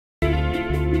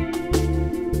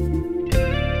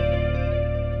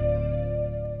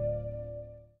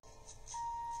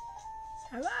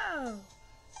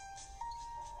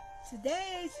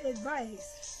Today's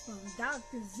advice from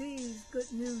Dr. Z's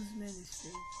Good News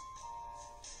Ministry.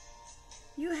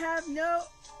 You have no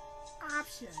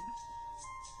option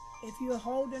if you're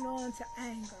holding on to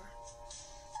anger.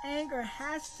 Anger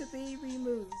has to be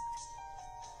removed.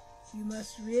 You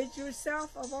must rid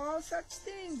yourself of all such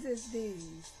things as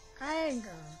these: anger,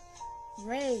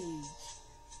 rage,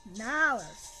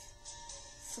 malice,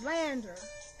 slander,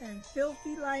 and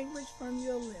filthy language from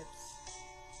your lips.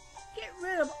 Get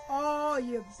rid of all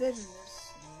your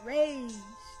bitterness, rage,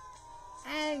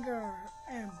 anger,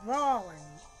 and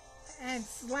brawling, and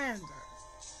slander,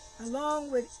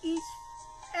 along with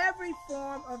every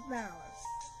form of malice.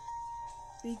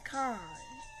 Be kind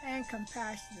and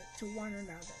compassionate to one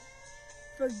another,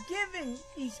 forgiving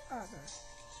each other,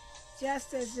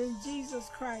 just as in Jesus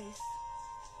Christ,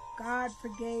 God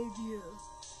forgave you.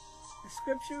 The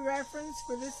scripture reference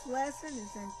for this lesson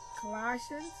is in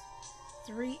Colossians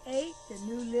 3:8, the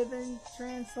New Living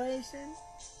Translation,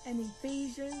 and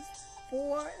Ephesians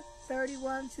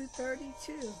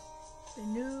 4:31-32, the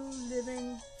New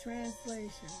Living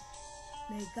Translation.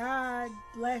 May God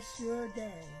bless your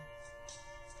day.